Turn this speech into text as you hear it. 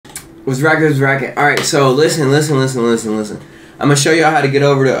Was racking. All right, so listen. I'm gonna show y'all how to get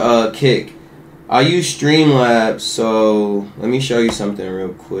over to Kick. I use Streamlabs, so let me show you something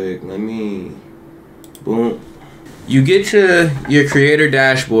real quick. Boom. You get to your creator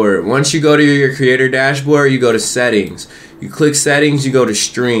dashboard. Once you go to your creator dashboard, you go to settings. You click settings, you go to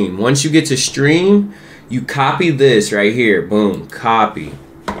stream. Once you get to stream, you copy this right here. Boom, copy.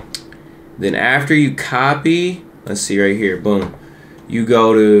 Then after you copy, let's see right here, boom. You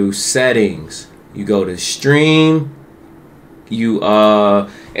go to settings. You go to stream. It'll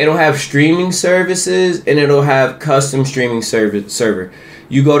have streaming services and it'll have custom streaming server.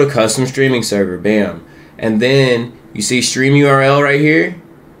 You go to custom streaming server, bam. And then you see stream URL right here.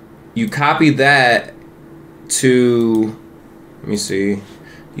 You copy that to, let me see.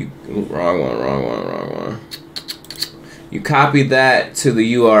 Wrong one. You copy that to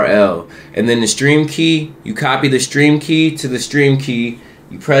the URL. And then the stream key, you copy the stream key to the stream key.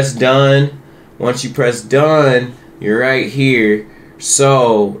 You press done. Once you press done, you're right here.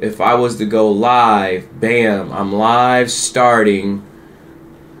 So if I was to go live, bam, I'm live starting.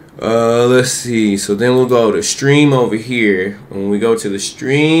 Let's see. So then we'll go to stream over here. When we go to the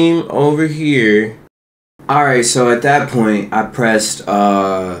stream over here. Alright, so at that point I pressed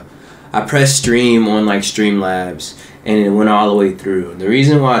stream on like Streamlabs and it went all the way through. The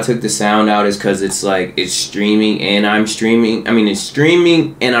reason why I took the sound out is because it's like it's streaming and I'm streaming. I mean, it's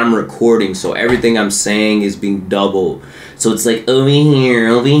streaming and I'm recording, so everything I'm saying is being doubled. So it's like over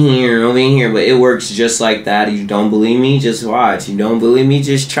here, but it works just like that. You don't believe me? Just watch. You don't believe me?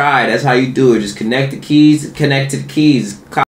 Just try. That's how you do it. Just connect the keys, connect to the keys.